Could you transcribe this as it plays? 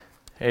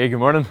Hey, good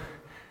morning.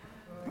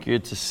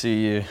 Good to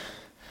see you.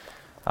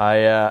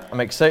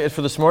 I'm excited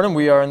for this morning.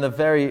 We are in the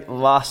very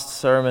last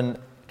sermon.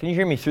 Can you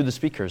hear me through the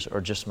speakers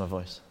or just my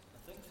voice?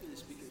 I think through the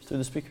speakers. Through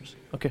the speakers.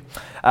 Okay.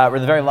 We're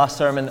in the very last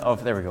sermon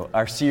of,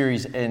 our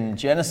series in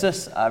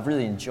Genesis. I've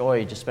really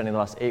enjoyed just spending the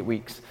last 8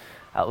 weeks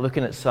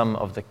looking at some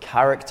of the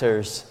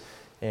characters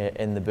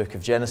in the book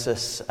of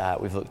Genesis.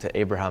 We've looked at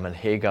Abraham and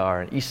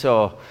Hagar and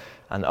Esau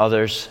and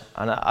others.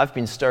 And I've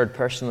been stirred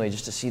personally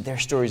just to see their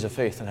stories of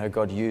faith and how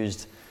God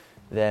used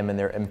them and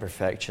their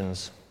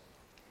imperfections.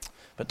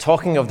 But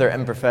talking of their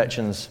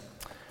imperfections,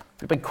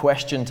 a big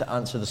question to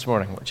answer this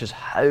morning, which is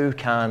how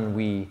can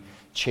we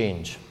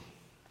change?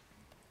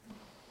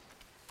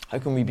 How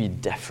can we be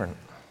different?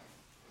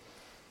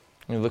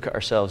 We look at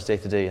ourselves day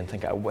to day and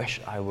think, I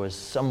wish I was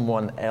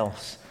someone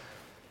else.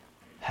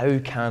 How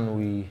can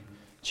we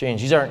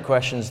change? These aren't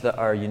questions that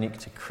are unique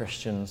to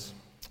Christians.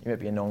 You might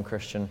be a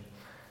non-Christian,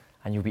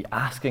 and you'll be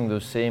asking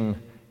those same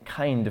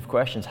kind of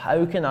questions.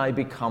 How can I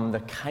become the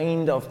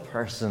kind of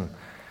person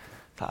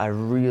that I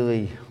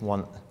really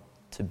want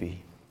to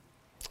be?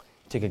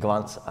 Take a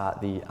glance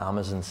at the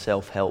Amazon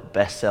self-help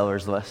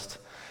bestsellers list.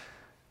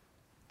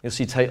 You'll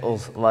see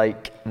titles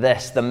like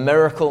this: The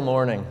Miracle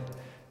Morning,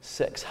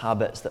 6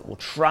 Habits That Will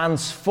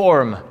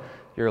Transform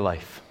Your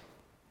Life.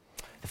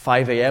 The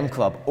 5 a.m.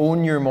 Club,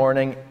 Own Your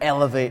Morning,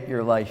 Elevate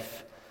Your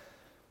Life.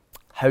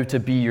 How to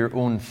Be Your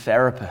Own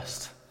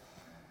Therapist.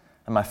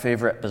 And my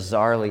favorite,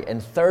 bizarrely,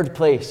 in 3rd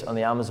place on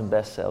the Amazon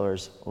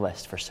bestsellers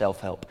list for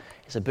self-help,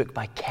 is a book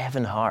by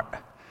Kevin Hart,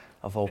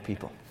 of all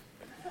people.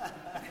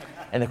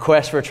 In the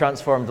quest for a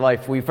transformed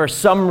life, we, for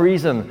some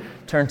reason,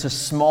 turn to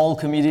small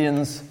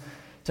comedians,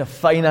 to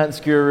finance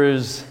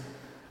gurus,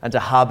 and to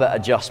habit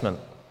adjustment.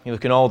 You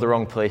look in all the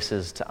wrong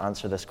places to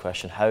answer this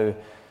question: how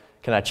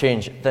can I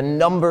change? The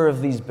number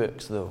of these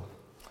books, though,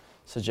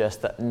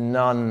 suggests that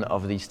none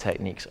of these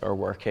techniques are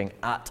working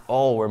at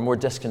all. We're more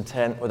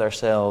discontent with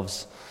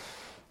ourselves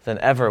than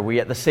ever.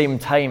 We at the same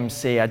time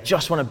say, I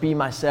just want to be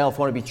myself,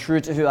 want to be true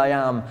to who I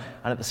am,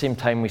 and at the same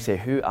time we say,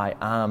 who I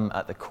am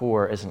at the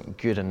core isn't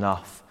good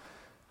enough.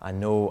 I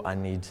know I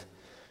need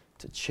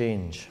to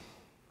change.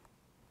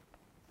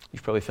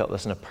 You've probably felt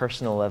this on a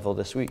personal level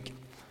this week.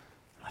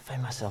 I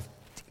find myself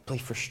deeply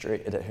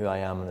frustrated at who I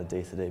am on a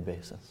day-to-day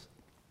basis.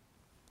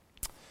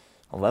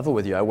 I'll level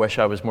with you. I wish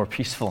I was more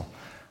peaceful.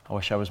 I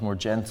wish I was more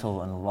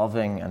gentle and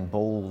loving and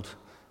bold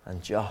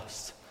and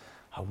just.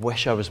 I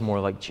wish I was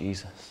more like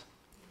Jesus.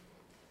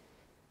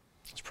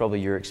 It's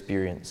probably your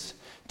experience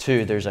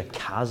too. There's a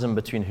chasm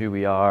between who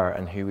we are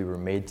and who we were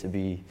made to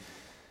be,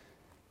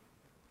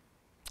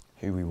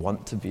 who we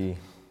want to be.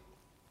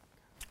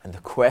 And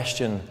the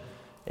question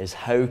is,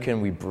 how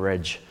can we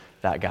bridge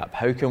that gap?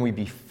 How can we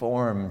be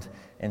formed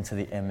into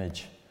the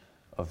image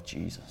of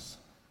Jesus?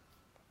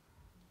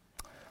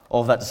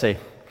 All of that to say,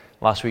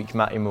 last week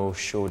Matty Moe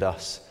showed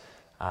us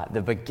at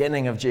the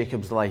beginning of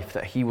Jacob's life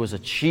that he was a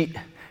cheat.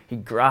 He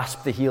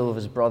grasped the heel of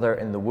his brother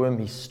in the womb.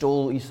 He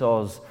stole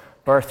Esau's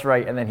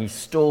birthright, and then he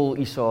stole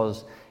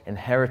Esau's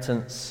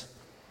inheritance.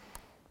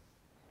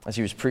 As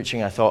he was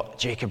preaching, I thought,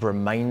 Jacob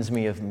reminds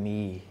me of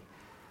me.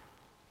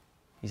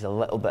 He's a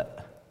little bit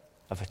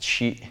of a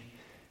cheat.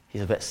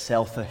 He's a bit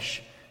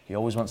selfish. He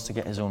always wants to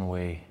get his own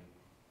way.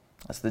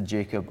 That's the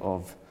Jacob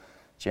of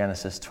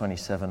Genesis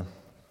 27.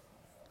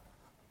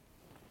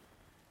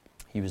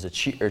 He was a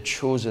cheater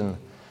chosen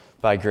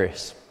by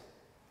grace.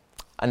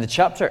 And the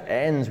chapter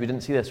ends, we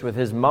didn't see this, with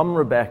his mum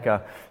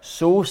Rebecca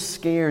so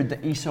scared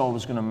that Esau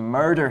was going to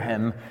murder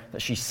him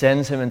that she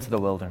sends him into the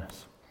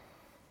wilderness.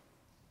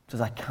 Says,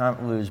 I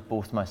can't lose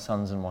both my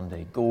sons in one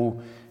day.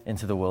 Go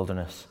into the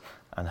wilderness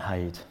and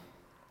hide.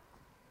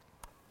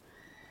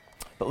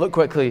 But look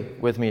quickly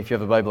with me, if you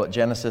have a Bible, at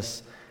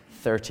Genesis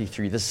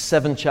 33. This is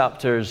 7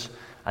 chapters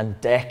and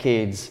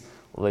decades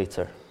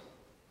later.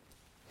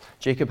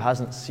 Jacob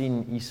hasn't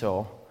seen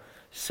Esau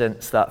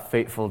since that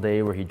fateful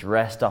day where he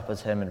dressed up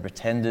as him and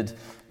pretended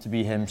to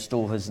be him,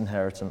 stole his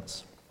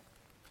inheritance.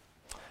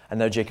 And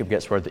now Jacob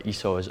gets word that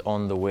Esau is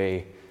on the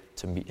way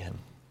to meet him.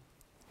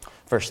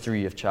 Verse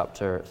 3 of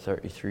chapter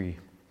 33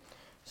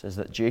 says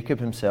that Jacob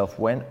himself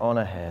went on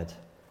ahead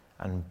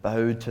and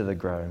bowed to the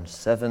ground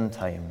 7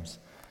 times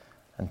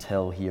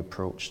until he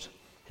approached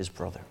his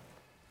brother.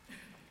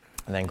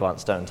 And then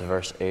glance down to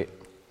verse 8.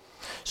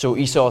 So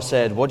Esau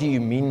said, what do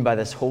you mean by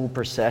this whole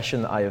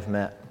procession that I have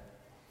met?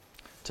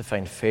 To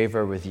find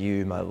favor with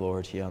you, my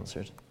lord, he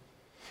answered.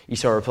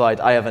 Esau replied,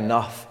 I have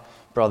enough,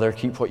 brother,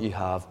 keep what you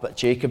have. But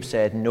Jacob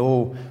said,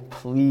 no,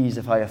 please,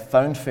 if I have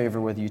found favor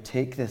with you,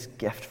 take this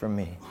gift from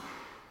me.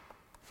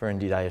 For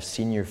indeed I have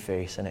seen your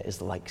face, and it is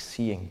like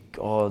seeing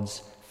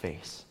God's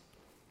face,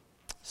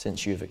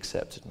 since you have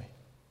accepted me.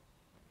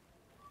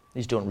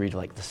 These don't read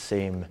like the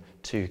same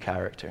 2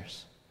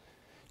 characters.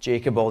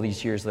 Jacob, all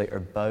these years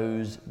later,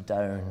 bows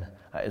down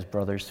at his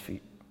brother's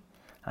feet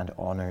and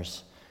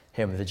honors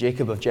him. The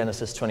Jacob of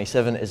Genesis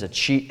 27 is a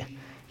cheat.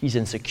 He's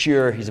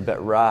insecure. He's a bit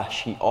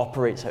rash. He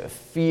operates out of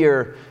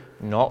fear,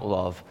 not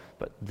love.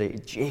 But the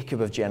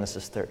Jacob of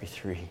Genesis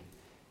 33,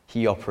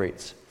 he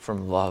operates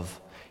from love.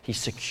 He He's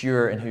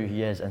secure in who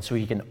he is, and so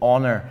he can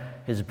honor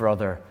his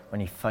brother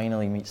when he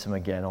finally meets him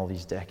again all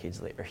these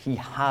decades later. He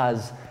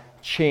has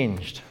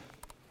changed.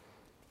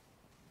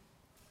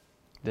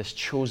 This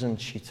chosen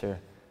cheater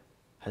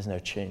has now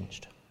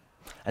changed.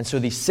 And so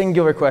the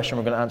singular question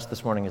we're going to answer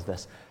this morning is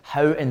this: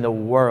 how in the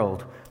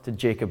world did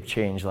Jacob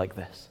change like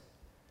this?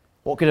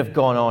 What could have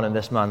gone on in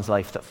this man's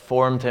life that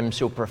formed him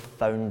so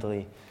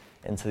profoundly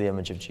into the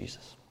image of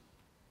Jesus?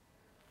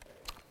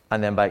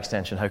 And then by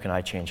extension, how can I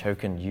change? How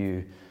can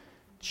you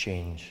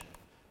change?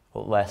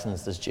 What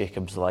lessons does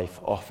Jacob's life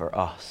offer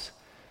us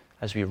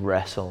as we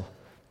wrestle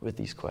with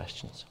these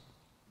questions?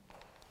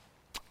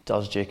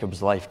 Does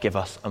Jacob's life give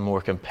us a more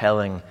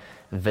compelling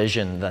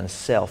vision than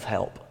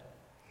self-help?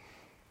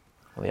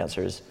 Well, the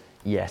answer is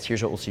yes.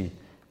 Here's what we'll see.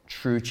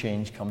 True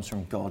change comes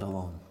from God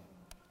alone.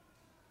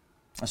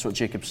 That's what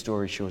Jacob's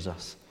story shows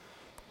us.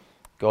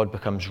 God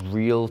becomes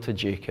real to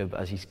Jacob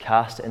as he's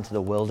cast into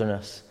the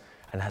wilderness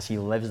and as he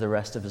lives the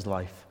rest of his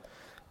life.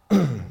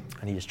 And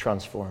he is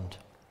transformed.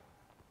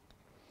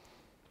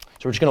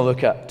 So we're just going to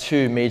look at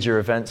two major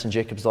events in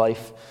Jacob's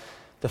life.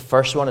 The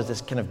first one is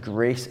this kind of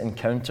grace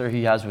encounter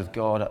he has with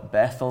God at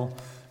Bethel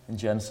in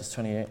Genesis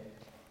 28.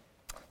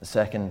 The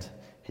second,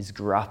 his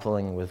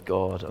grappling with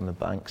God on the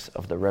banks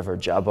of the river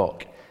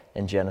Jabbok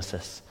in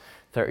Genesis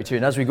 32.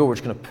 And as we go, we're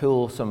just going to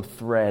pull some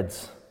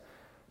threads.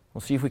 We'll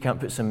see if we can't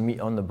put some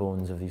meat on the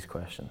bones of these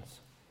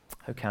questions.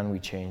 How can we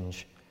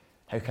change?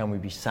 How can we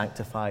be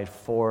sanctified,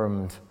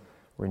 formed,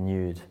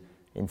 renewed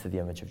into the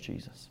image of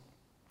Jesus?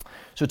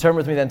 So turn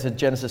with me then to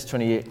Genesis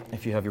 28,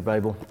 if you have your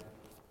Bible.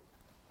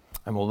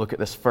 And we'll look at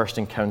this first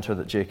encounter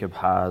that Jacob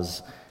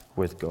has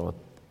with God.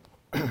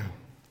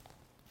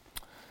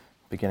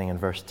 Beginning in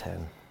verse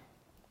 10.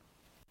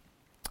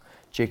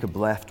 Jacob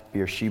left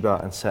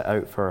Beersheba and set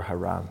out for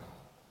Haran.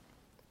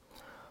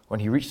 When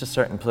he reached a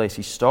certain place,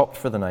 he stopped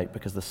for the night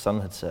because the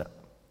sun had set.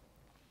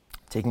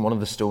 Taking one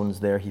of the stones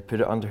there, he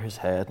put it under his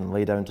head and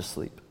lay down to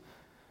sleep.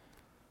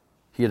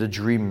 He had a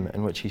dream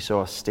in which he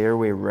saw a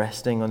stairway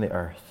resting on the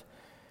earth,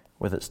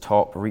 with its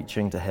top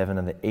reaching to heaven,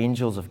 and the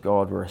angels of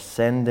God were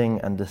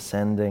ascending and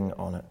descending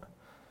on it.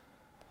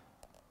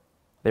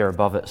 There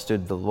above it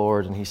stood the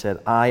Lord, and he said,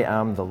 I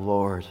am the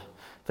Lord,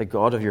 the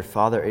God of your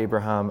father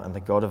Abraham and the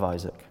God of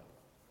Isaac.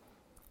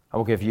 I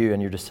will give you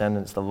and your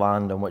descendants the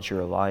land on which you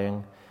are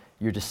lying.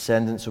 Your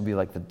descendants will be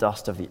like the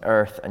dust of the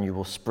earth, and you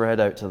will spread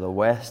out to the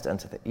west and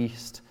to the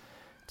east,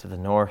 to the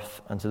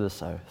north and to the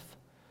south.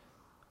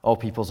 All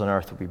peoples on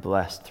earth will be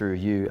blessed through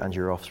you and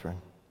your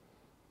offspring.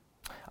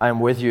 I am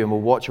with you and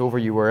will watch over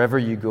you wherever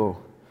you go,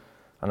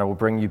 and I will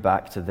bring you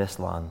back to this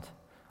land.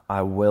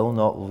 I will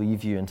not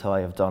leave you until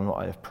I have done what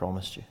I have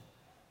promised you.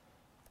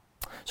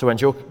 So when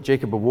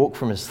Jacob awoke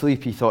from his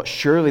sleep, he thought,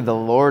 surely the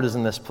Lord is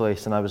in this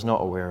place, and I was not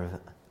aware of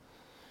it.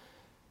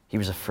 He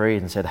was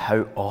afraid and said,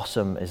 how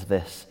awesome is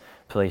this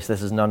place?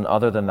 This is none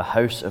other than the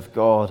house of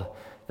God.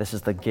 This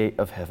is the gate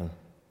of heaven.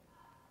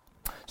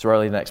 So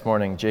early the next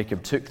morning,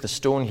 Jacob took the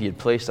stone he had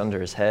placed under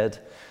his head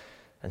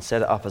and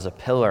set it up as a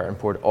pillar and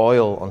poured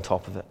oil on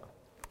top of it.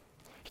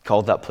 He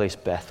called that place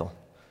Bethel,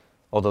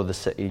 although the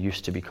city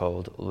used to be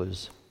called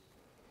Luz.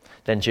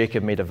 Then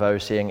Jacob made a vow,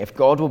 saying, if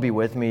God will be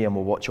with me and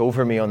will watch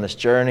over me on this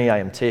journey I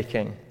am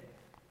taking,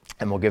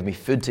 and will give me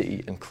food to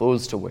eat and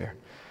clothes to wear,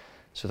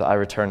 so that I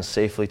return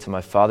safely to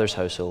my father's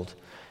household,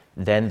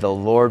 then the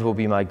Lord will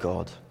be my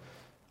God,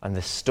 and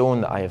the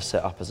stone that I have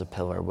set up as a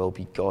pillar will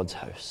be God's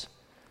house.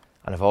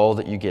 And of all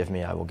that you give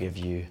me, I will give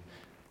you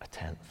a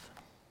tenth.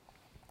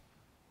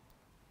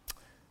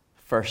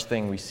 First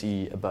thing we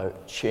see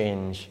about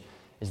change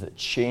is that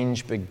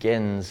change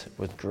begins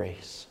with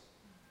grace.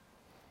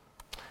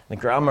 The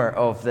grammar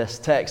of this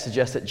text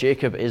suggests that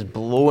Jacob is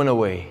blown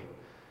away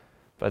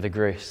by the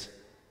grace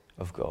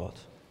of God.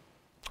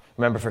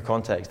 Remember, for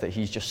context, that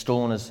he's just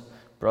stolen his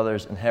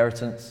brother's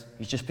inheritance.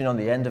 He's just been on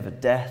the end of a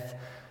death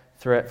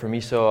threat from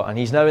Esau, and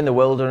he's now in the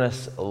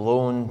wilderness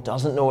alone,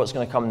 doesn't know what's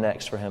going to come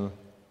next for him.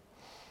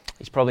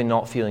 He's probably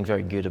not feeling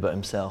very good about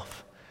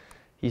himself.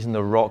 He's in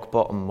the rock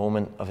bottom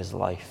moment of his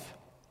life.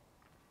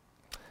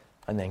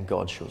 And then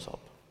God shows up.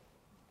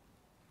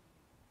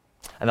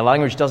 And the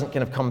language doesn't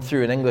kind of come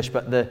through in English,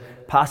 but the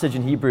passage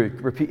in Hebrew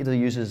repeatedly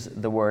uses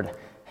the word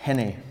hine.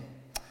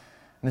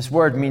 And this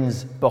word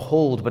means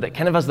behold, but it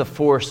kind of has the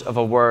force of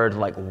a word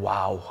like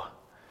wow.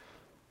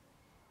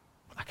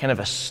 A kind of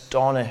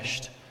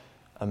astonished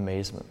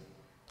amazement.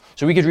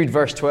 So we could read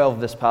verse 12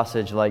 of this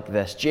passage like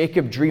this.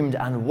 Jacob dreamed,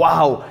 and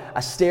wow,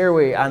 a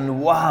stairway,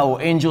 and wow,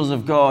 angels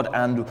of God,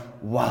 and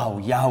wow,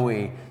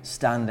 Yahweh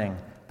standing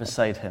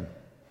beside him.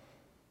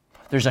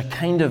 There's a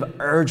kind of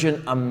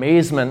urgent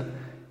amazement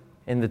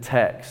in the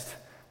text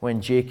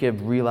when Jacob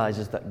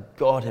realizes that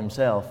God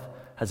himself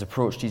has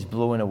approached. He's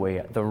blown away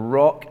at the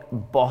rock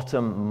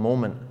bottom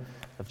moment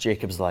of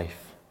Jacob's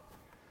life.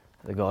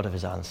 The God of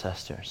his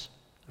ancestors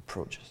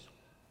approaches.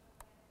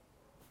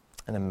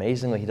 And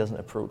amazingly, he doesn't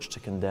approach to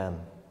condemn.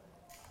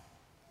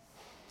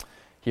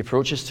 He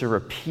approaches to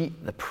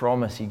repeat the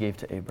promise he gave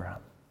to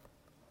Abraham.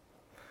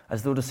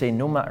 As though to say,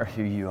 no matter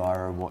who you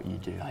are or what you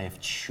do, I have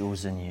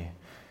chosen you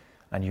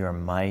and you are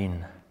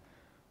mine.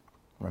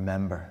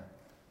 Remember,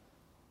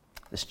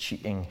 this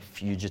cheating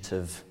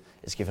fugitive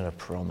is given a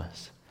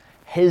promise.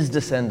 His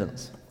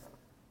descendants,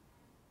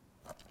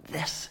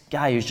 this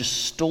guy who's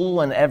just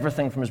stolen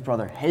everything from his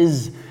brother,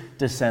 his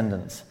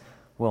descendants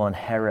will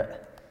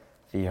inherit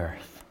the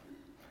earth.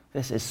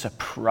 This is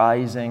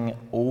surprising,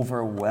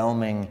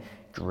 overwhelming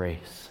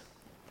grace.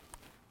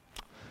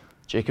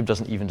 Jacob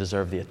doesn't even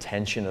deserve the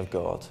attention of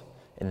God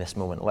in this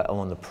moment, let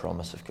alone the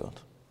promise of God.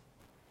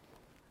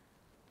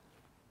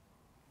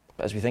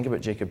 But as we think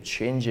about Jacob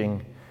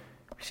changing,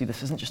 we see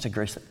this isn't just a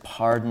grace that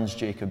pardons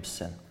Jacob's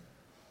sin.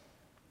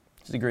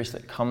 It's a grace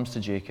that comes to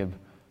Jacob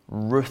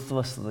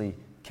ruthlessly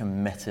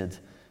committed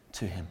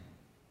to him.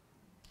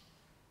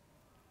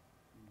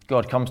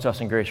 God comes to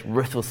us in grace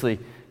ruthlessly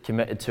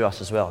committed to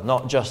us as well.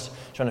 Not just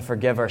trying to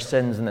forgive our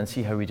sins and then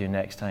see how we do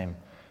next time,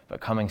 but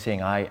coming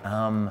saying, I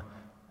am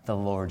the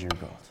Lord your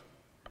God.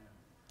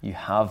 You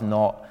have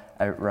not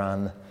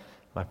outran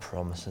my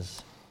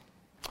promises.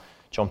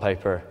 John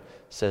Piper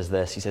says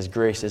this. He says,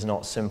 grace is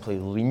not simply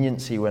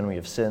leniency when we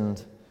have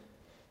sinned.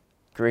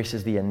 Grace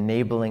is the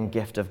enabling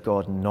gift of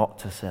God not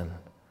to sin.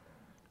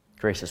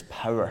 Grace is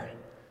power,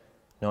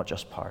 not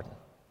just pardon.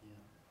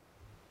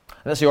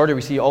 And that's the order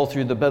we see all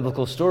through the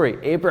biblical story.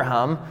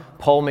 Abraham,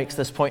 Paul makes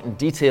this point in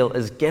detail,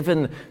 is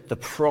given the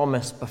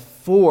promise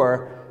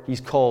before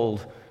he's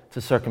called to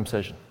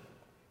circumcision.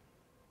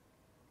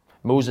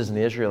 Moses and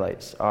the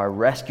Israelites are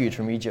rescued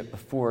from Egypt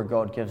before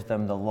God gives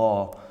them the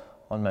law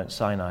on Mount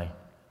Sinai.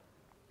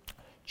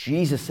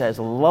 Jesus says,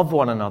 love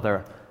one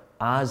another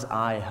as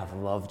I have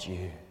loved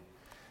you.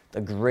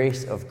 The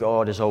grace of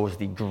God is always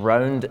the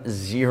ground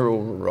zero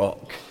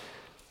rock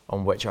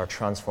on which our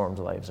transformed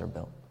lives are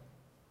built.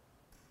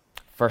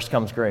 First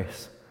comes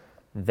grace,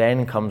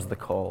 then comes the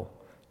call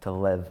to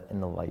live in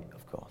the light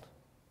of God.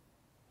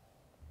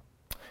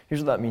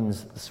 Here's what that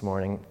means this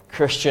morning,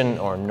 Christian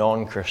or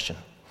non-Christian.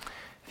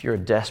 If you're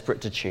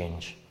desperate to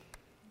change,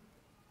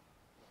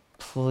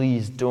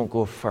 please don't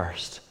go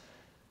first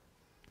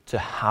to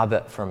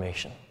habit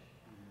formation.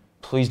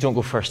 Please don't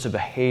go first to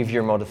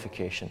behavior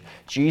modification.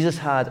 Jesus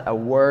had a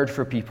word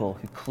for people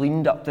who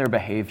cleaned up their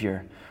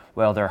behavior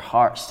while their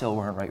hearts still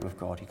weren't right with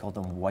God. He called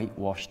them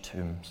whitewashed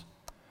tombs.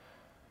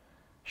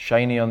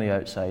 Shiny on the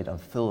outside and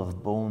full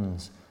of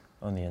bones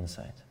on the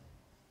inside.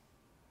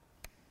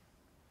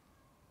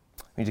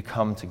 We need to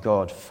come to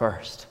God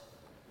first.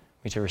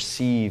 We need to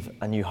receive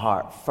a new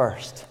heart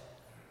first.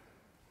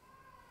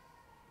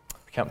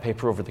 We can't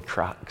paper over the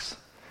cracks.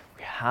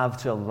 We have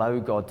to allow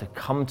God to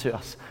come to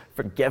us,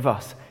 forgive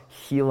us,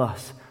 heal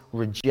us,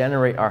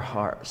 regenerate our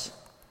hearts,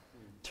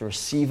 to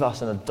receive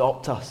us and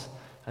adopt us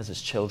as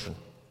his children.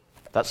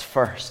 That's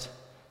first.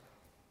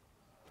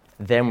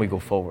 Then we go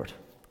forward.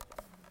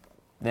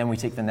 Then we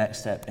take the next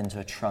step into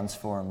a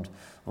transformed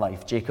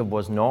life. Jacob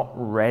was not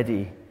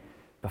ready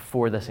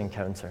before this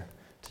encounter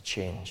to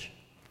change.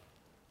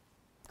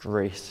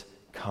 Grace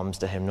comes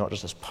to him, not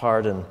just as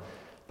pardon,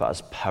 but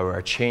as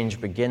power.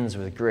 Change begins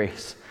with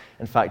grace.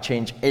 In fact,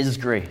 change is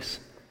grace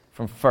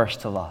from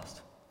first to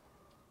last.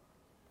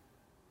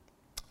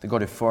 The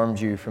God who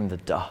formed you from the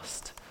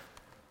dust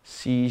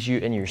sees you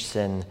in your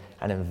sin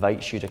and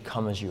invites you to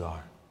come as you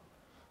are.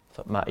 I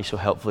thought Matty so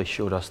helpfully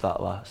showed us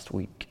that last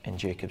week in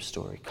Jacob's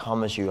story.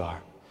 Come as you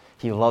are.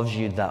 He loves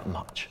you that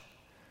much.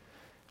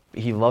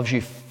 But he loves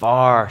you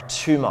far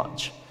too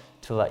much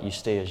to let you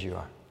stay as you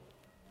are.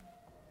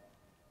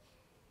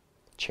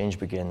 Change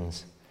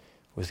begins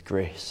with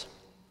grace.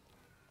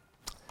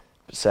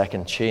 But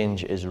second,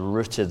 change is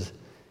rooted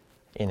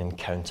in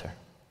encounter.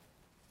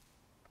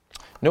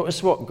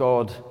 Notice what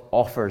God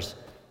offers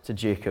to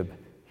Jacob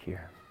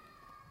here.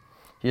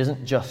 He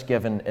isn't just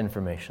given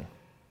information.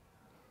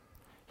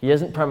 He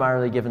isn't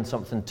primarily given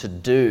something to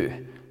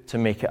do to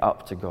make it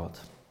up to God.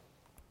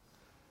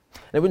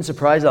 And it wouldn't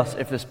surprise us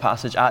if this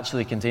passage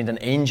actually contained an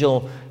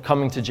angel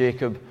coming to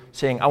Jacob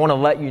saying, I want to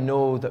let you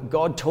know that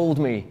God told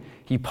me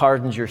he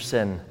pardoned your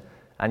sin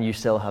and you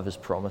still have his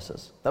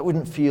promises. That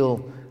wouldn't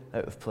feel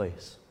out of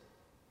place.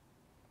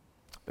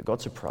 But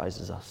God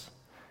surprises us.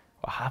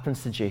 What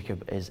happens to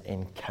Jacob is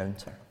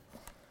encounter.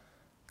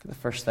 Look at the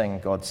first thing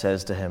God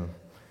says to him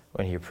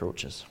when he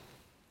approaches.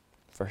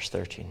 Verse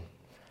 13.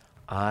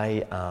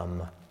 I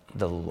am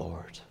the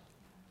Lord.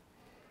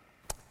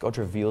 God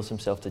reveals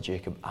himself to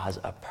Jacob as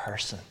a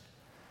person,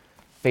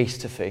 face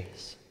to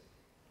face.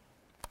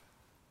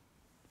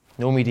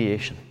 No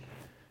mediation,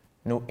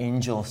 no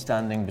angel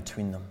standing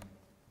between them.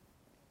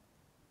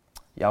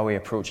 Yahweh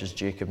approaches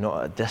Jacob not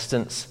at a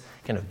distance,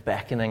 kind of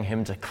beckoning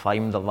him to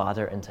climb the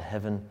ladder into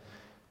heaven,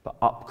 but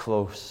up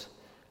close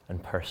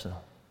and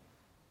personal.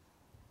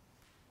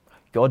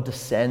 God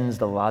descends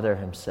the ladder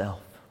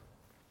himself.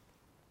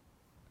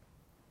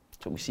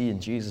 That's what we see in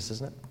Jesus,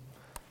 isn't it?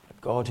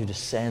 A God who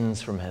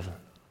descends from heaven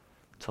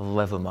to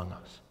live among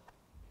us.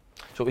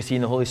 That's what we see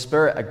in the Holy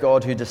Spirit, a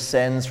God who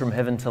descends from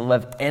heaven to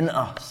live in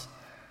us.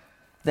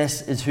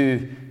 This is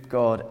who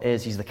God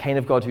is. He's the kind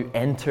of God who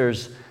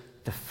enters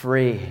the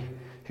fray,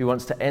 who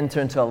wants to enter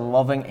into a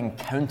loving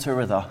encounter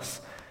with us,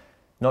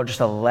 not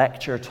just a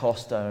lecture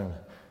tossed down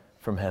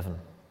from heaven.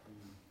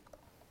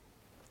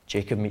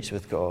 Jacob meets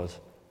with God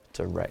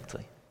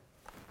directly.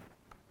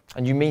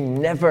 And you may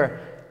never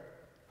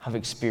have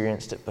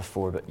experienced it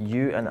before, but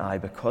you and I,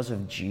 because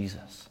of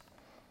Jesus,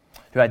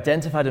 who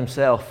identified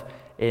himself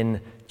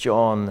in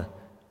John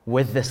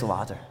with this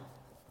ladder.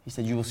 He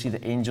said, you will see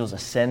the angels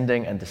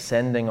ascending and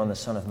descending on the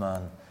Son of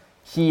Man.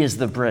 He is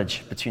the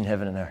bridge between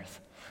heaven and earth.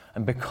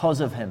 And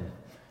because of him,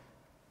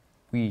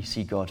 we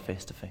see God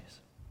face to face.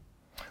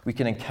 We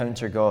can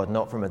encounter God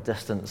not from a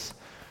distance,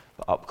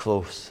 but up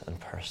close and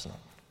personal.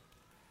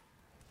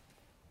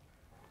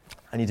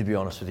 I need to be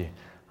honest with you.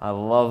 I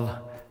love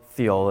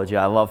theology.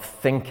 I love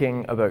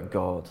thinking about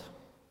God.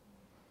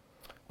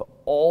 But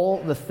all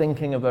the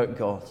thinking about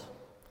God,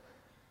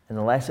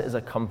 unless it is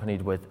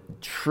accompanied with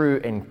true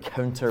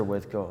encounter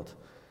with God,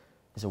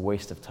 is a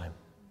waste of time.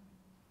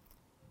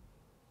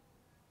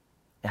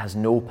 It has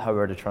no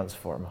power to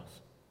transform us.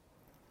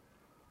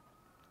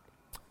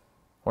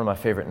 One of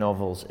my favorite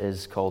novels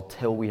is called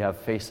Till We Have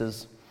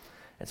Faces.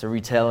 It's a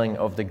retelling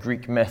of the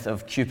Greek myth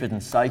of Cupid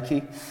and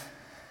Psyche.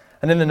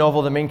 And in the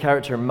novel, the main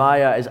character,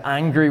 Maya, is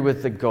angry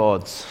with the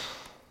gods.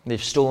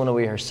 They've stolen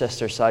away her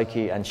sister,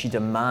 Psyche, and she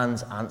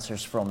demands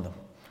answers from them.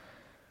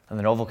 And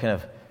the novel kind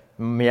of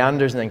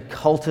meanders and then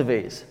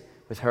cultivates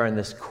with her in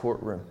this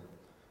courtroom,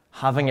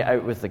 having it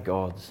out with the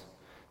gods,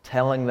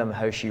 telling them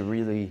how she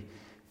really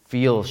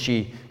feels.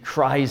 She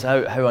cries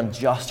out how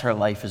unjust her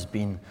life has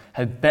been,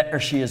 how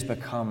bitter she has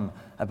become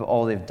about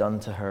all they've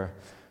done to her.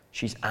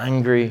 She's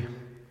angry,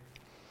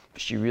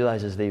 but she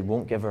realizes they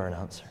won't give her an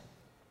answer.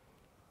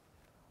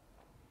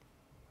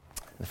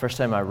 The first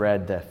time I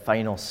read the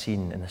final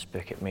scene in this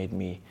book, it made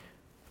me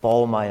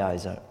bawl my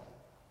eyes out.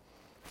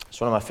 It's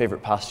one of my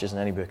favorite passages in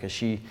any book, as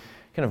she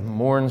kind of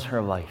mourns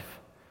her life.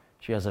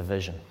 She has a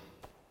vision.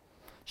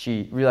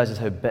 She realizes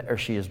how bitter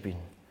she has been,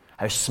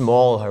 how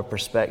small her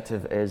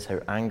perspective is,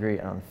 how angry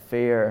and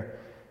unfair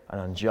and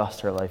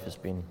unjust her life has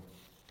been.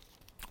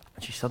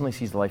 And she suddenly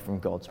sees life from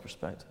God's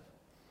perspective.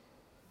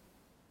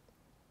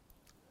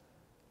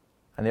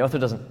 And the author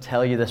doesn't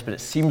tell you this, but it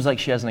seems like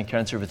she has an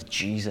encounter with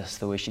Jesus,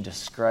 the way she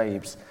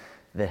describes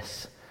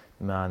this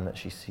man that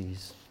she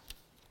sees.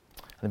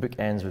 And the book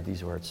ends with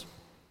these words.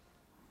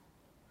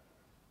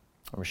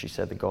 Where she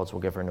said the gods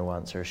will give her no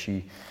answer.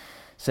 She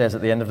says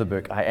at the end of the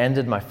book, I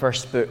ended my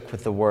first book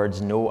with the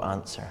words, no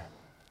answer.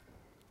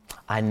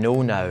 I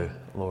know now,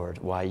 Lord,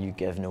 why you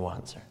give no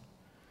answer.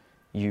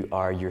 You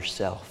are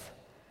yourself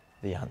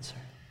the answer.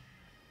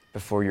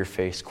 Before your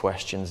face,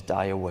 questions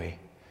die away.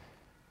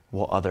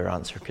 What other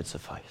answer could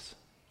suffice?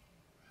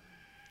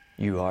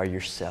 You are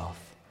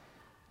yourself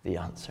the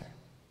answer.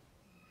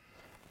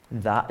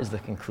 That is the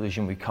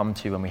conclusion we come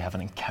to when we have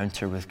an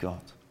encounter with God.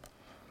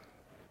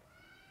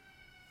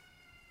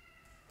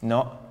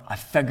 Not, I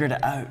figured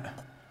it out.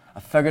 I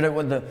figured out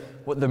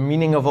what the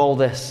meaning of all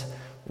this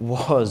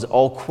was.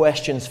 All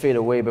questions fade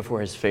away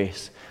before his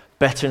face.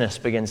 Bitterness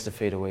begins to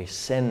fade away.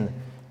 Sin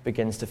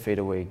begins to fade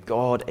away.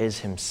 God is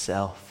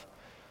himself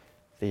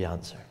the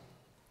answer.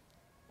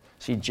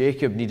 See,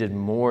 Jacob needed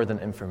more than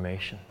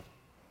information.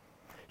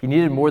 He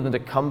needed more than to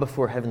come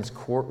before heaven's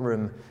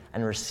courtroom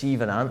and receive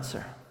an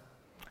answer.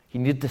 He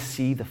needed to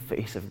see the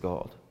face of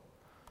God.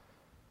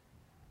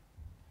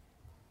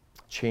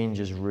 Change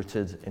is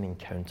rooted in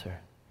encounter.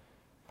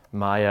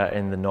 Maya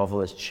in the novel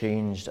is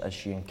changed as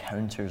she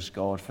encounters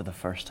God for the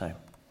first time.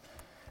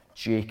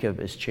 Jacob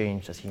is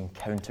changed as he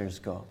encounters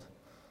God.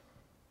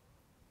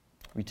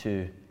 We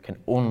too can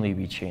only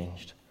be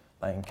changed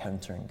by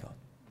encountering God.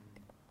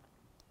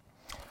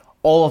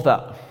 All of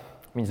that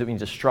means that we need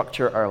to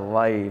structure our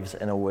lives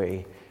in a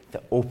way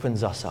that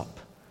opens us up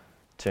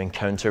to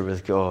encounter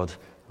with God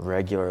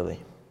regularly.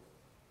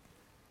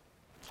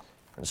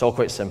 It's all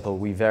quite simple.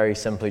 We very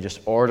simply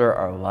just order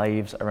our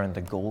lives around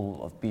the goal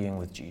of being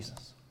with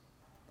Jesus.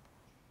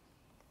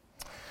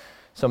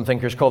 Some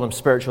thinkers call them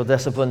spiritual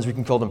disciplines. We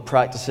can call them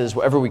practices.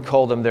 Whatever we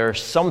call them, there are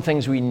some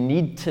things we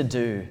need to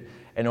do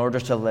in order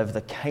to live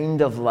the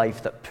kind of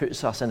life that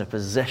puts us in a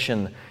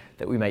position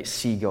that we might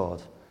see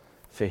God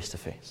face to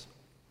face.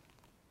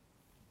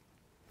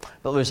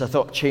 But Lewis, I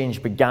thought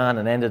change began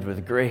and ended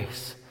with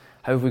grace.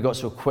 How have we got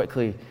so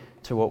quickly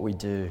to what we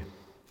do?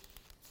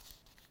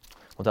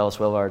 Well, Dallas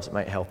Willard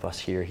might help us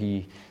here.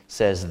 He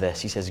says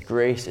this. He says,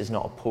 grace is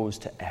not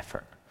opposed to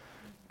effort.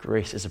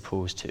 Grace is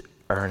opposed to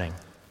earning.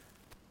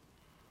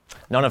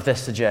 None of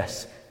this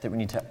suggests that we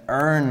need to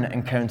earn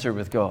encounter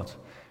with God.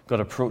 God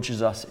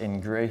approaches us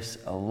in grace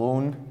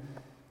alone,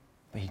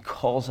 but he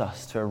calls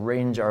us to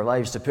arrange our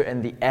lives, to put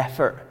in the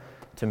effort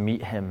to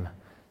meet him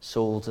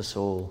soul to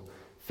soul,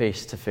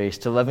 face to face.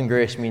 To live in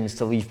grace means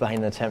to leave behind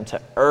an attempt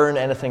to earn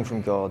anything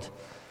from God,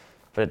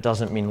 but it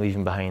doesn't mean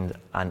leaving behind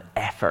an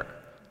effort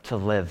to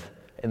live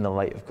in the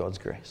light of God's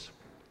grace.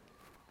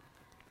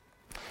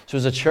 So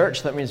as a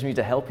church, that means we need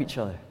to help each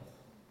other.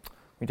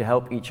 We need to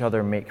help each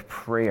other make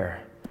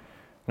prayer.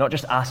 Not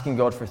just asking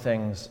God for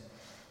things,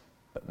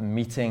 but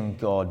meeting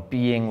God,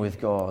 being with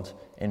God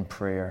in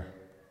prayer.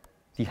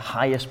 The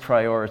highest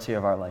priority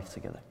of our life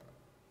together.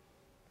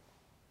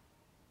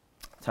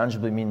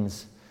 Tangibly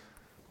means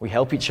we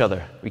help each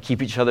other. We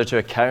keep each other to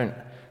account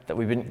that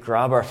we wouldn't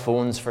grab our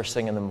phones first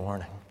thing in the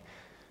morning,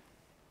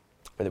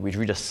 but that we'd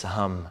read a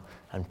psalm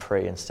and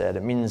pray instead.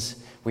 It means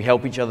we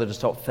help each other to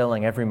stop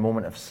filling every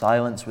moment of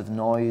silence with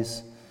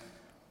noise.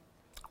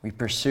 We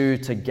pursue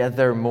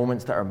together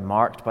moments that are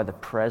marked by the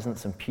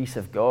presence and peace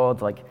of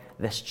God, like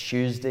this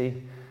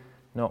Tuesday,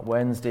 not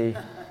Wednesday,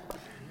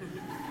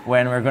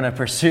 when we're going to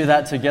pursue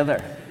that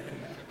together.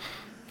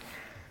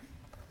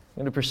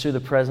 We're going to pursue the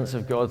presence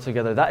of God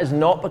together. That is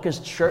not because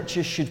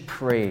churches should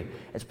pray.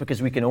 It's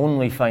because we can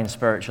only find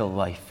spiritual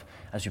life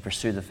as we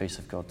pursue the face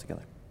of God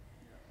together.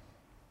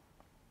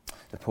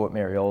 The poet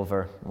Mary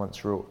Oliver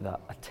once wrote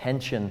that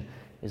attention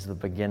is the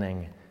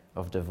beginning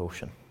of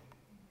devotion.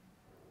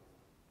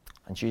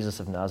 And Jesus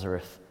of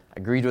Nazareth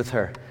agreed with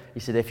her. He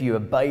said, if you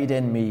abide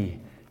in me,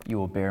 you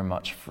will bear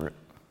much fruit.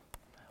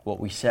 What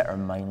we set our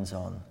minds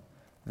on,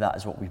 that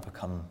is what we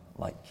become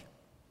like.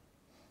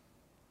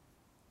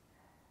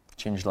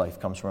 Changed life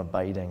comes from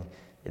abiding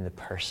in the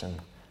person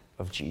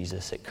of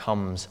Jesus. It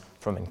comes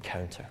from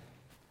encounter.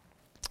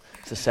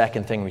 It's the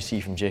second thing we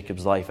see from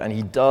Jacob's life, and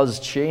he does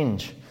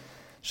change.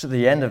 So at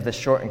the end of this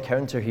short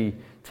encounter, he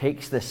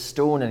takes this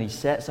stone and he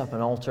sets up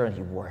an altar and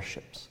he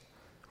worships.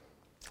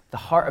 The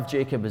heart of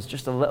Jacob is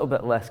just a little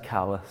bit less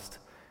calloused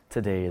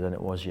today than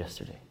it was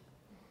yesterday.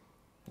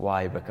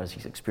 Why? Because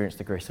he's experienced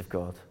the grace of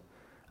God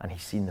and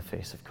he's seen the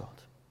face of God.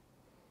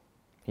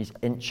 He's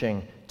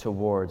inching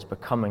towards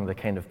becoming the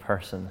kind of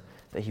person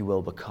that he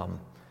will become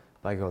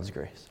by God's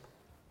grace.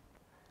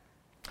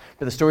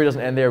 But the story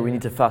doesn't end there. We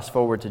need to fast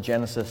forward to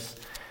Genesis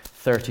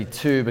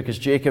 32 because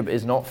Jacob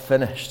is not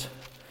finished.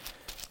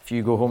 If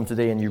you go home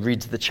today and you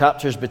read the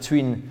chapters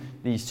between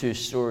these two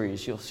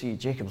stories, you'll see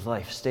Jacob's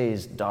life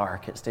stays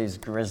dark, it stays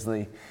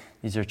grisly.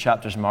 These are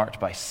chapters marked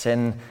by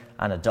sin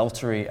and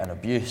adultery and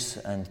abuse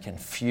and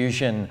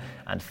confusion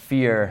and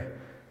fear.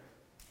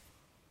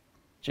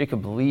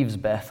 Jacob leaves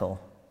Bethel,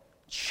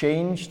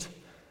 changed,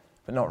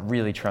 but not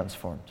really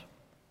transformed.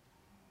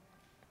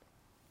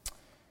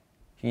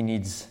 He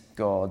needs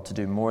God to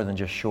do more than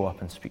just show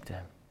up and speak to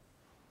him.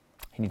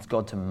 He needs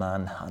God to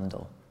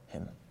manhandle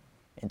him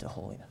into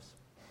holiness.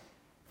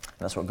 And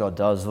that's what God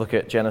does. Look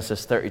at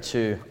Genesis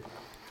 32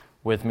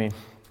 with me,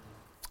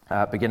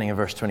 beginning of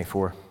verse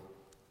 24.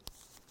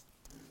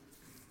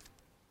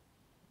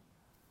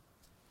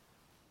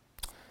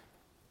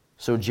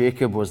 So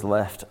Jacob was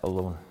left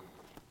alone,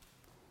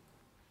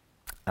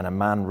 and a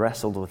man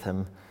wrestled with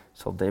him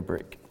till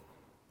daybreak.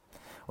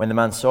 When the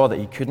man saw that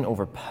he couldn't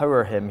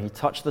overpower him, he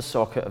touched the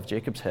socket of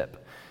Jacob's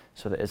hip,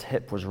 so that his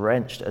hip was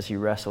wrenched as he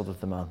wrestled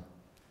with the man.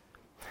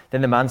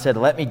 Then the man said,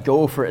 "Let me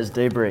go, for it is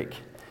daybreak."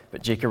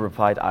 But Jacob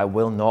replied, "I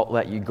will not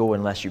let you go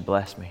unless you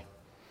bless me."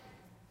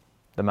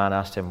 The man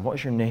asked him, "What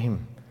is your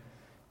name?"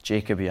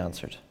 "Jacob," he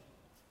answered.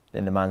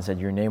 Then the man said,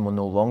 "Your name will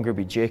no longer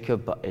be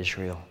Jacob, but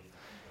Israel,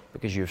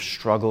 because you have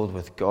struggled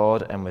with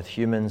God and with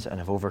humans and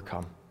have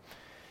overcome."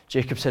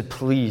 Jacob said,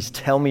 "Please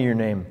tell me your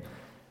name."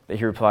 But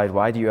he replied,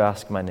 "Why do you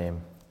ask my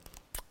name?"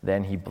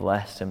 Then he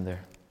blessed him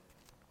there.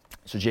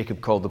 So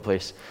Jacob called the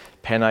place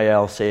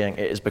Peniel, saying,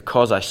 "It is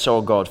because I saw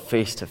God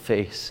face to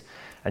face,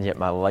 and yet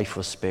my life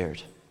was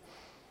spared."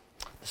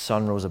 The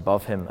sun rose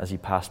above him as he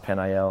passed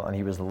Peniel, and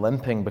he was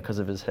limping because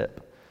of his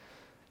hip.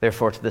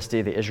 Therefore, to this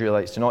day, the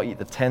Israelites do not eat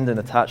the tendon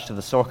attached to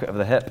the socket of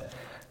the hip,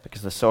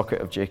 because the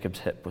socket of Jacob's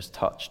hip was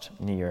touched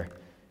near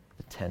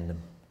the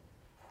tendon.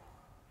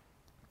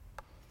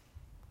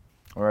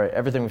 All right,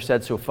 everything we've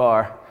said so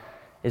far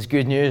is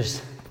good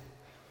news.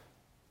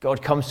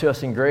 God comes to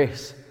us in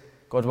grace.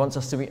 God wants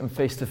us to meet him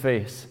face to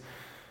face.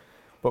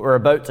 But we're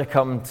about to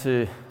come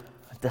to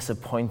a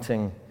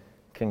disappointing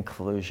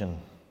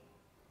conclusion.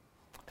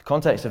 The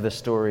context of this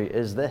story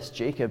is this: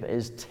 Jacob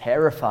is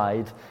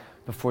terrified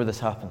before this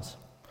happens.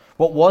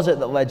 What was it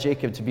that led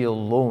Jacob to be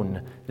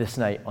alone this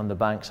night on the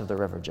banks of the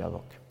river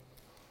Jabbok?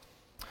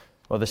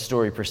 Well, this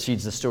story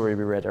precedes the story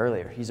we read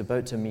earlier. He's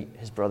about to meet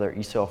his brother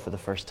Esau for the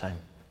first time.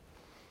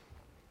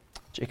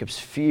 Jacob's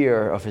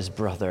fear of his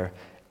brother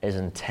is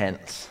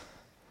intense.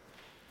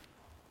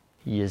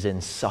 He is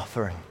in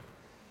suffering.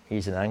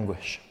 He's in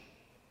anguish.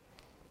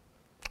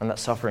 And that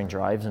suffering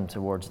drives him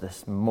towards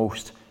this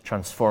most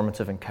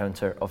transformative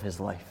encounter of his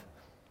life.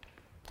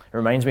 It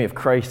reminds me of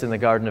Christ in the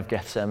Garden of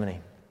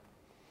Gethsemane.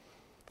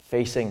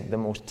 Facing the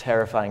most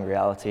terrifying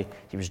reality,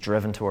 he was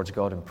driven towards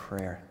God in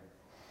prayer.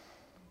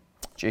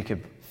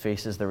 Jacob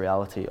faces the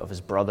reality of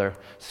his brother,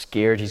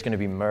 scared he's going to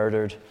be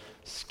murdered,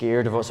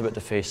 scared of what's about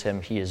to face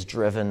him. He is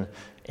driven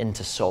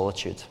into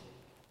solitude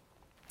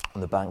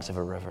on the banks of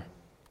a river.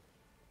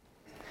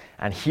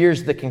 And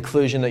here's the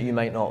conclusion that you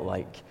might not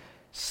like.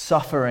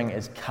 Suffering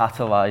is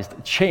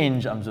catalyzed,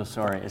 change,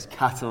 is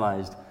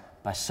catalyzed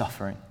by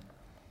suffering.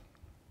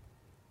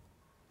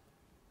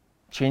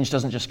 Change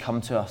doesn't just come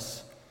to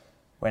us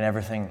when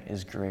everything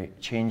is great.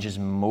 Change is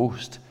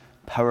most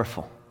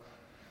powerful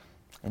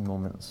in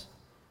moments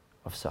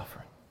of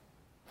suffering.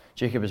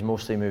 Jacob has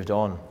mostly moved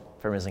on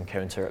from his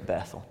encounter at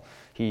Bethel.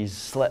 He's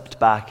slipped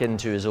back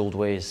into his old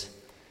ways.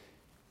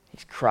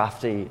 He's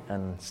crafty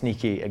and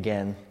sneaky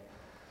again.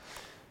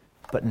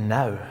 But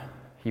now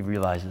he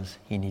realizes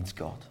he needs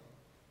God.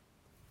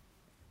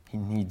 He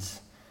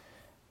needs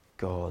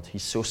God.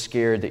 He's so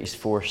scared that he's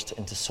forced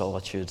into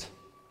solitude.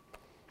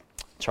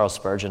 Charles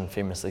Spurgeon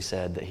famously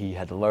said that he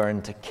had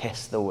learned to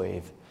kiss the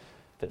wave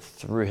that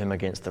threw him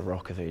against the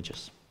rock of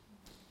ages.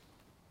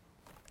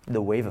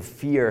 The wave of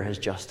fear has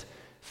just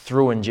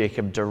thrown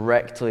Jacob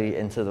directly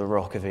into the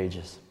rock of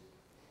ages.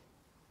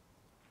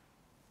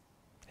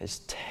 His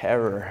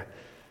terror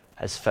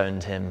has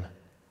found him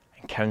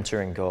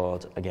encountering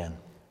God again.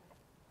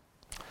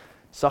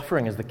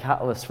 Suffering is the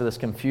catalyst for this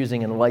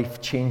confusing and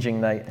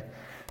life-changing night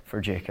for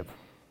Jacob.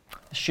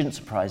 This shouldn't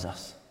surprise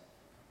us.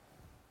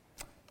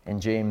 In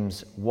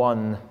James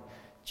 1,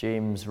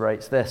 James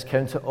writes this: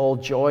 "Count it all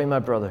joy, my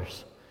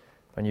brothers,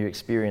 when you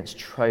experience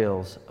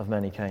trials of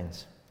many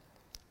kinds."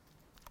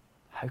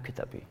 How could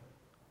that be?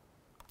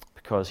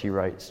 Because he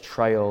writes,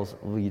 trials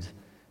lead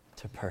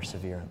to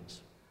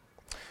perseverance.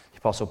 The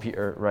Apostle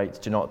Peter writes,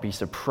 "Do not be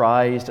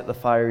surprised at the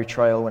fiery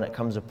trial when it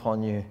comes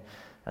upon you,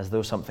 as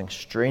though something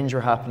strange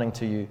were happening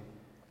to you,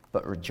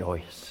 but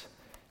rejoice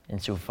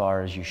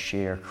insofar as you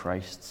share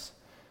Christ's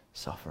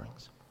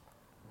sufferings."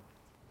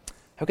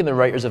 How can the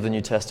writers of the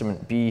New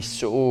Testament be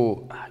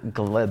so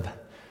glib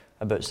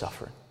about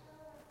suffering?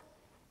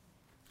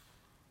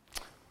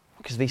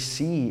 Because they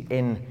see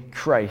in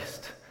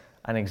Christ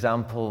an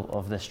example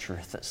of this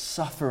truth, that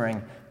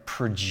suffering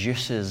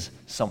produces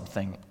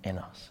something in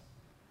us.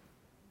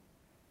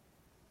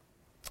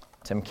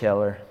 Tim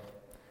Keller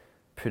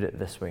put it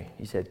this way.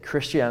 He said,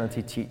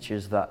 "Christianity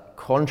teaches that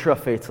contra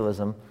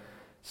fatalism,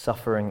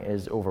 suffering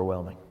is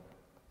overwhelming.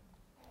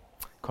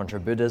 Contra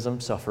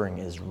Buddhism, suffering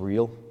is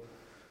real.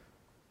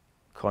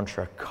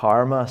 Contra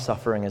karma,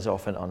 suffering is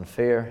often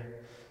unfair.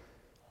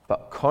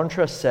 But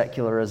contra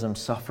secularism,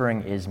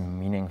 suffering is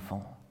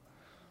meaningful.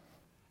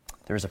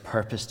 There is a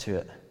purpose to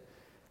it,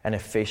 and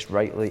if faced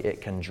rightly,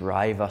 it can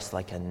drive us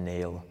like a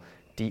nail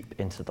deep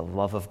into the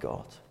love of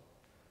God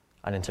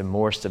and into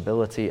more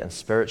stability and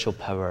spiritual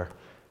power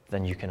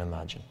than you can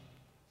imagine."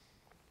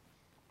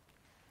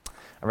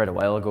 I read a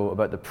while ago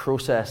about the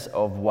process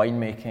of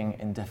winemaking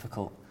in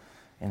difficult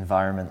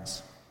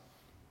environments.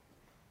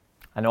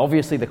 And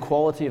obviously the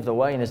quality of the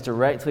wine is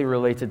directly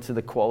related to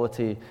the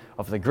quality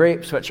of the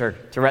grapes, which are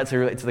directly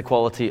related to the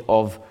quality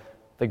of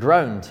the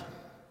ground.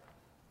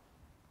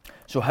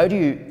 So how do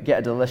you get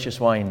a delicious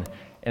wine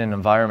in an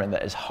environment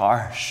that is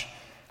harsh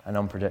and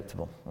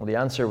unpredictable? Well, the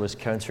answer was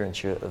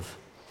counterintuitive.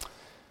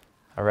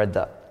 I read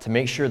that to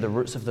make sure the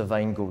roots of the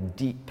vine go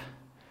deep,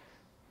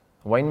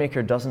 a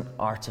winemaker doesn't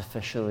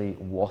artificially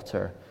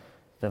water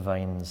the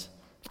vines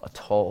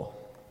at all.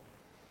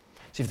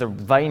 See, if the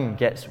vine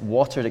gets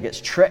watered, it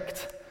gets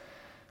tricked.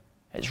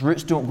 Its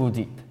roots don't go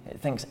deep. It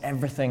thinks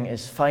everything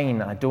is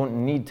fine. I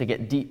don't need to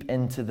get deep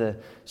into the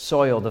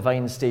soil. The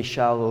vines stay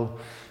shallow,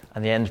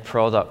 and the end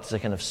product is a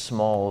kind of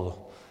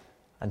small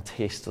and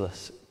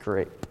tasteless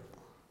grape.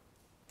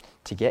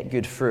 To get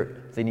good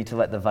fruit, they need to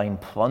let the vine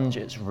plunge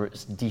its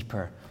roots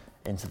deeper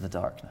into the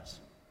darkness.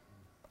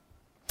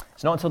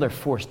 It's not until they're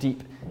forced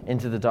deep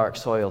into the dark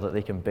soil that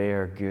they can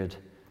bear good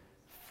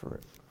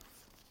fruit.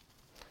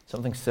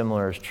 Something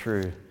similar is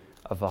true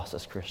of us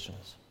as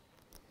Christians.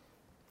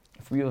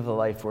 If we live a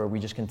life where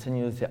we just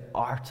continue to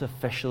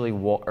artificially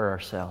water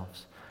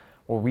ourselves,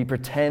 where we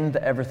pretend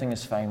that everything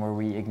is fine, where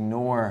we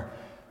ignore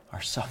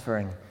our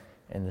suffering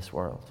in this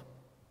world,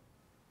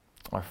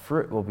 our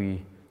fruit will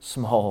be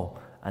small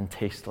and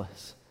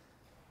tasteless.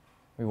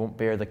 We won't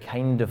bear the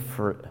kind of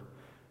fruit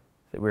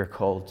that we're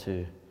called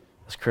to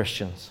as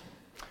Christians.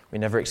 We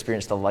never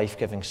experience the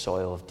life-giving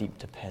soil of deep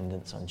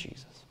dependence on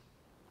Jesus.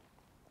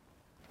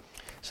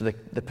 So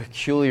the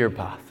peculiar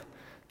path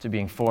to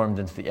being formed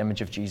into the image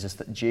of Jesus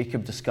that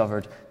Jacob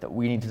discovered, that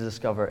we need to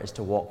discover, is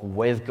to walk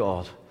with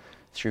God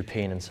through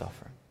pain and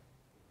suffering.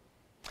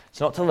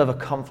 It's not to live a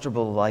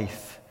comfortable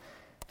life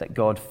that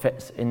God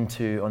fits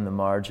into on the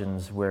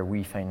margins where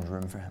we find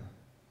room for him.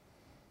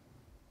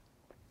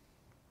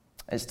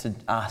 It's to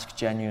ask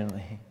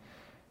genuinely,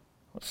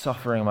 what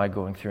suffering am I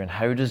going through, and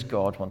how does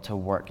God want to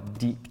work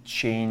deep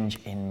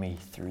change in me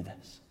through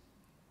this?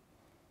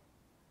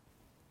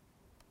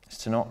 It's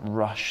to not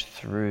rush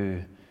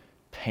through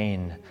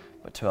pain,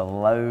 but to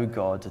allow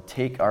God to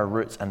take our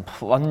roots and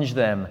plunge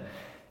them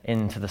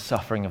into the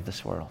suffering of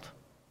this world.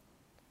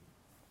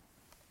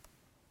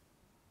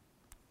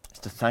 It's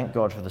to thank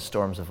God for the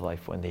storms of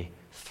life when they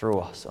throw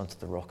us onto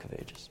the rock of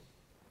ages.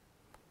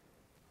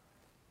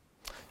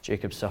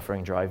 Jacob's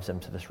suffering drives him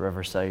to this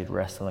riverside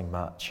wrestling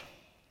match.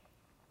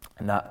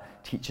 And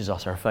that teaches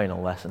us our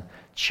final lesson.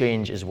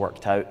 Change is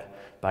worked out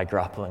by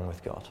grappling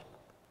with God.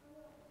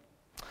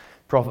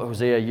 Prophet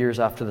Hosea, years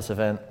after this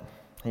event,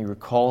 he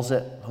recalls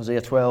it.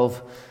 Hosea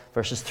 12,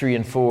 verses 3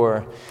 and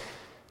 4.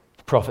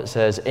 The prophet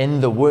says,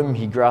 "In the womb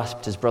he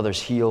grasped his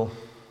brother's heel.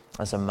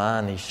 As a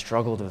man, he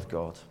struggled with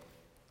God.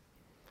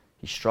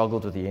 He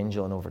struggled with the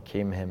angel and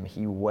overcame him.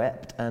 He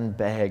wept and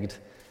begged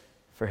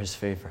for his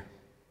favor."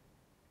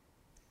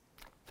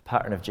 The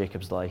pattern of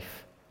Jacob's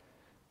life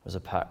was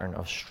a pattern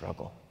of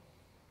struggle.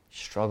 He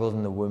struggled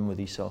in the womb with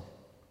Esau.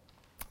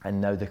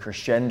 And now the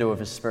crescendo of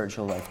his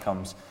spiritual life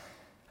comes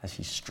as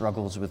he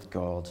struggles with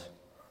God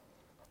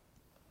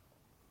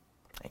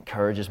It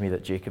encourages me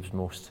that Jacob's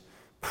most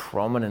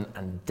prominent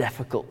and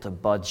difficult to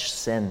budge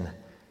sin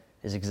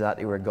is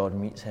exactly where God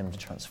meets him to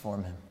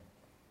transform him.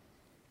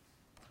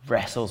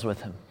 Wrestles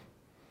with him.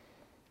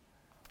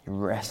 He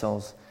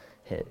wrestles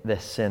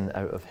this sin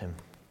out of him.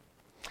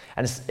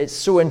 And it's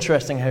so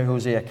interesting how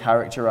Hosea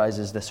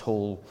characterizes this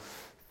whole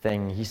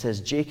thing. He says,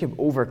 Jacob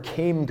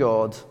overcame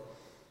God,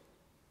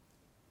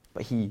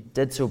 but he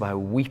did so by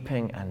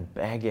weeping and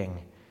begging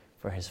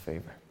for his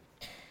favor.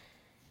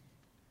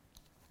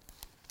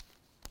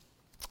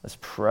 This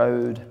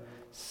proud,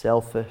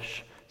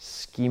 selfish,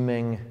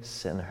 scheming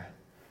sinner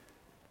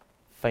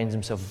finds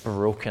himself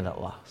broken at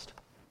last.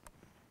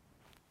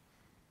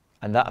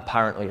 And that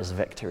apparently is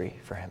victory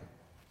for him.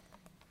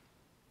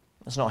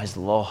 It's not his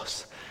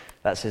loss,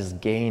 that's his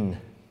gain.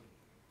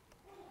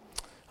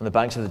 On the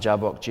banks of the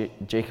Jabbok,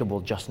 Jacob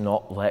will just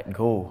not let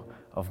go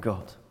of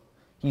God.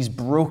 He's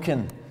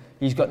broken,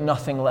 he's got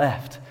nothing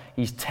left,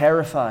 he's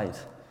terrified,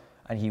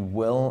 and he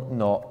will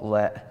not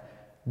let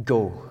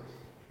go.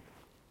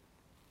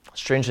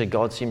 Strangely,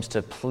 God seems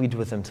to plead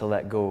with him to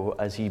let go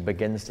as he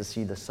begins to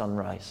see the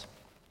sunrise.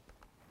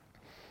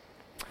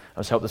 I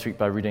was helped this week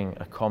by reading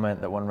a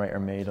comment that one writer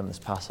made on this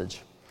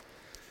passage.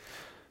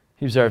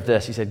 He observed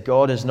this. He said,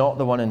 God is not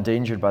the one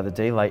endangered by the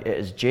daylight, it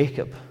is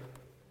Jacob.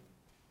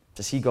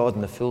 To see God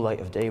in the full light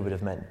of day would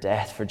have meant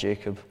death for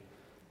Jacob,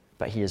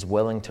 but he is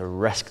willing to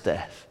risk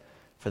death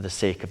for the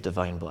sake of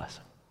divine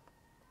blessing.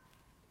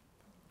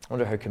 I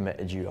wonder how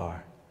committed you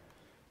are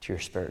to your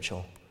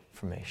spiritual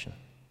formation.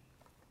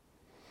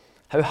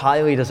 How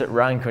highly does it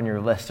rank on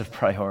your list of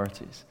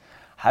priorities?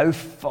 How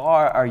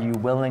far are you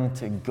willing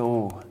to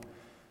go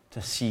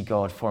to see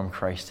God form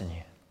Christ in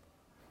you?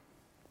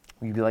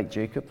 Will you be like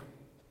Jacob?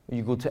 Will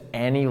you go to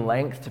any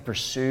length to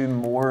pursue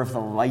more of the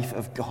life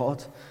of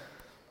God?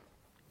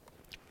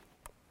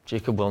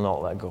 Jacob will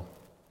not let go.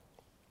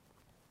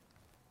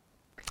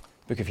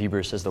 The book of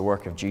Hebrews says the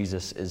work of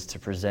Jesus is to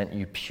present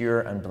you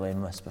pure and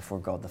blameless before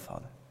God the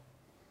Father.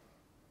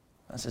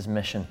 That's his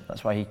mission.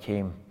 That's why he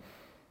came.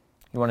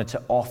 He wanted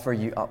to offer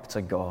you up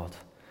to God,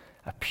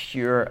 a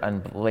pure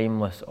and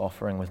blameless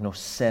offering with no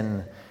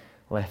sin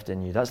left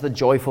in you. That's the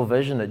joyful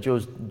vision that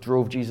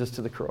drove Jesus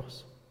to the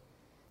cross.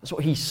 That's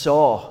what he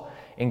saw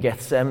in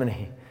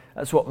Gethsemane.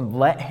 That's what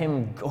let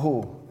him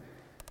go.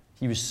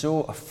 He was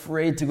so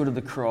afraid to go to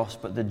the cross,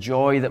 but the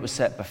joy that was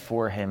set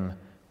before him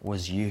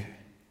was you.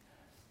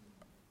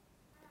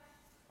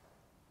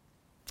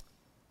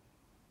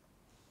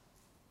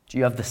 Do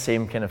you have the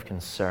same kind of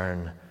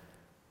concern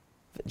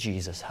that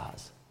Jesus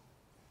has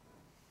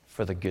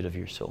for the good of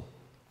your soul?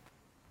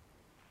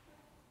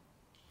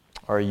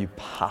 Or are you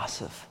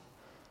passive?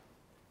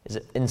 Is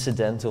it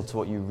incidental to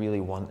what you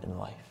really want in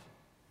life?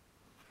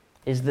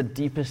 Is the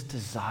deepest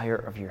desire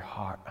of your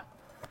heart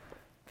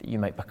that you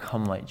might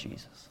become like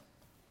Jesus?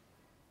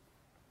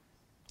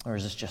 Or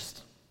is this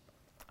just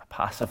a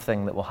passive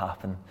thing that will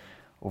happen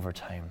over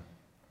time?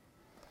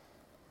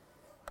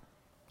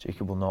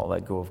 Jacob will not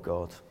let go of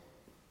God.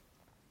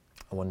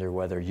 I wonder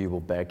whether you will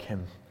beg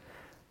him,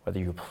 whether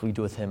you'll plead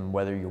with him,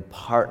 whether you'll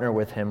partner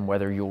with him,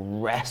 whether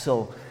you'll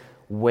wrestle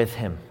with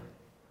him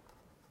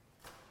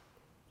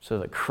so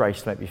that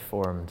Christ might be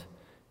formed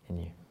in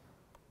you.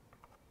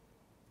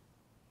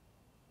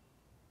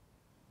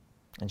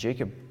 And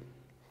Jacob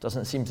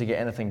doesn't seem to get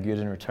anything good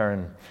in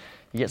return.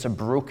 He gets a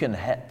broken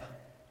hip.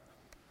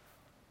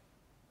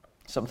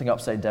 Something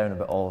upside down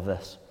about all of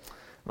this.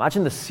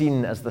 Imagine the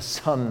scene as the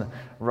sun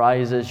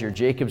rises, you're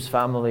Jacob's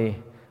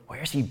family.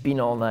 Where's he been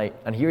all night?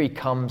 And here he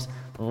comes,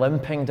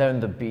 limping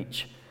down the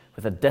beach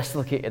with a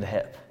dislocated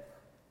hip,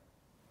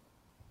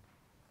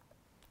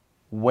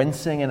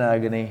 wincing in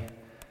agony,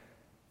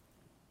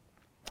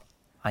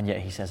 and yet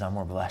he says, I'm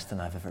more blessed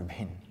than I've ever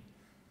been.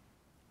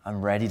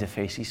 I'm ready to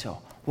face Esau.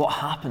 What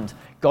happened?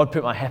 God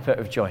put my hip out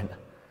of joint.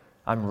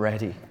 I'm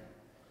ready.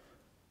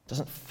 It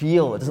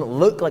doesn't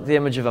look like the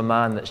image of a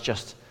man that's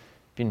just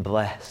been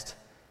blessed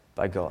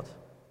by God.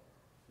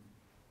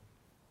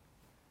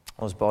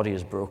 While his body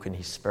is broken,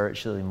 he's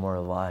spiritually more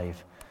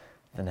alive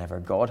than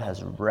ever. God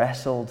has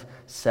wrestled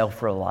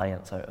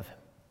self-reliance out of him.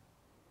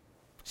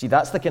 See,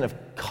 that's the kind of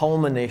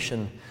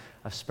culmination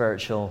of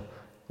spiritual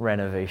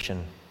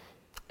renovation,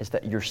 is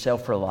that your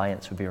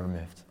self-reliance would be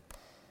removed.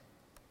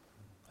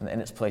 And in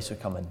its place would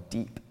come a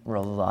deep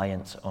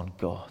reliance on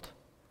God.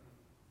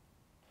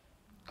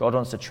 God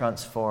wants to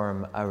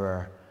transform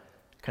our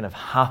kind of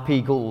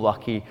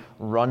happy-go-lucky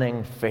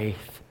running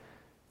faith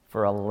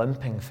for a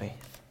limping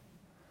faith,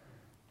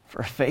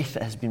 for a faith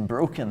that has been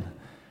broken,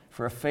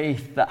 for a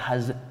faith that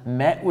has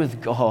met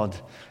with God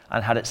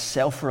and had its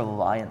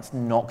self-reliance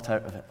knocked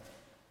out of it,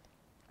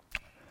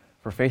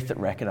 for a faith that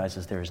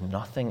recognizes there is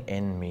nothing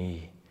in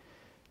me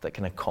that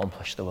can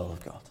accomplish the will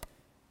of God.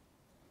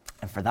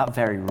 And for that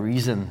very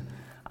reason,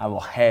 I will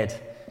head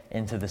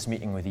into this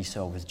meeting with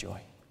Esau with joy.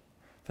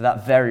 For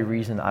that very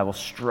reason, I will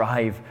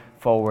strive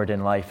forward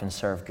in life and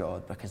serve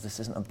God, because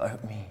this isn't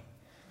about me.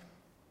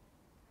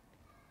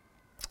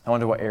 I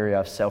wonder what area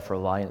of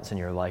self-reliance in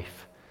your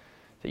life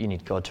that you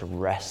need God to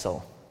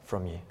wrestle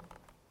from you.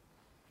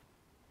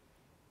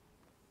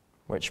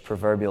 Which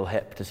proverbial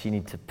hip does he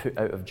need to put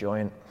out of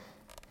joint?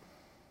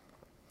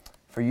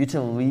 For you to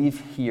leave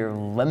here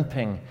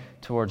limping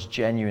towards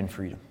genuine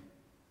freedom.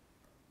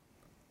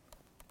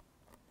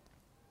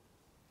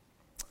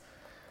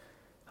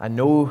 I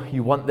know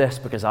you want this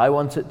because I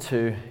want it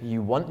too.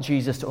 You want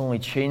Jesus to only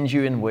change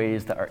you in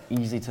ways that are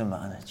easy to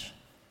manage.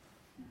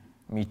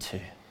 Me too.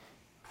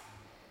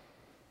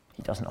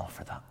 He doesn't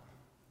offer that.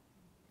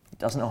 He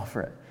doesn't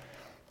offer it.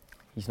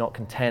 He's not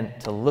content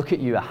to look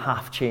at you, a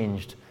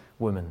half-changed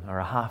woman or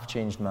a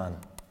half-changed man.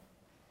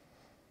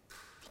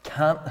 He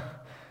can't.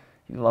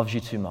 He loves you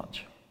too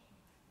much.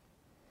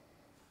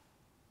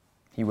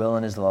 He will,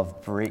 in his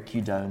love, break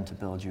you down to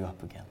build you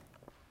up again.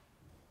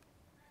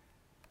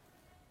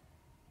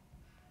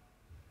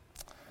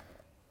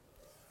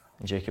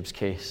 In Jacob's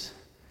case,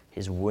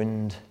 his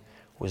wound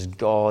was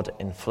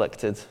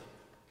God-inflicted.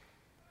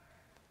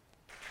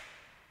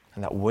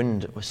 And that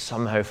wound was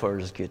somehow for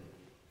his good.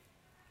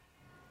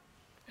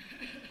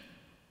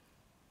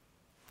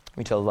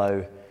 We need to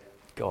allow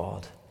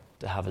God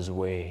to have his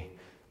way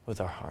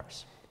with our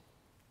hearts.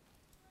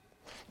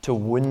 To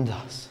wound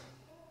us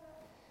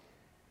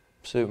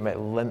so that we might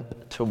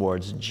limp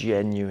towards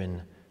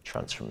genuine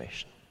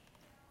transformation.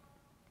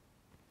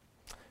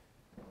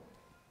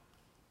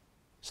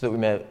 So that we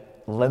may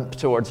limp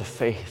towards a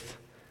faith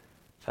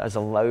that has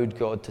allowed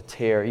God to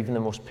tear even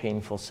the most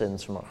painful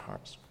sins from our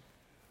hearts.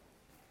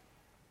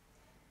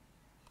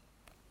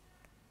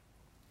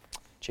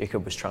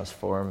 Jacob was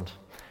transformed.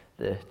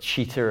 The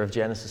cheater of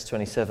Genesis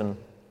 27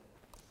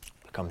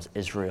 becomes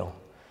Israel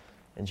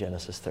in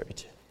Genesis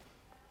 32.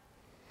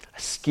 A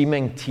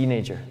scheming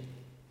teenager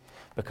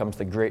becomes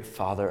the great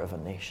father of a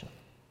nation.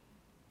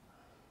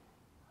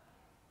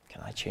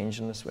 Can I change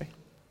in this way?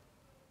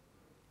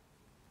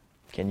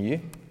 Can you?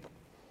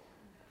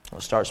 Well,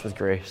 it starts with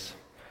grace.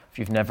 If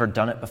you've never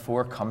done it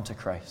before, come to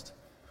Christ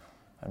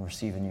and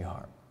receive a new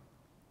heart.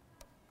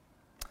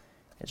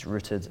 It's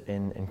rooted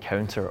in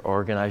encounter.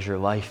 Organize your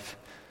life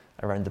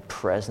around the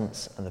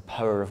presence and the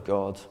power of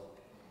God.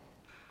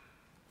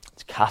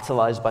 It's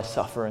catalyzed by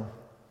suffering.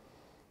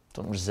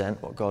 Don't resent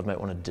what God might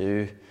want to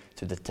do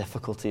to the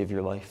difficulty of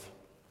your life.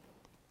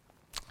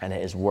 And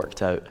it is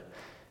worked out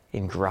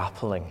in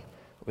grappling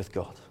with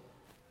God.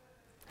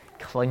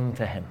 Cling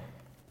to him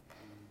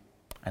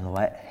and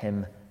let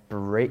him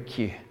break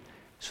you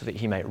so that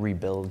he might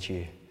rebuild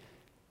you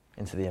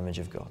into the image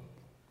of God.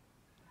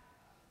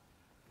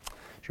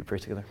 Should we pray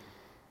together?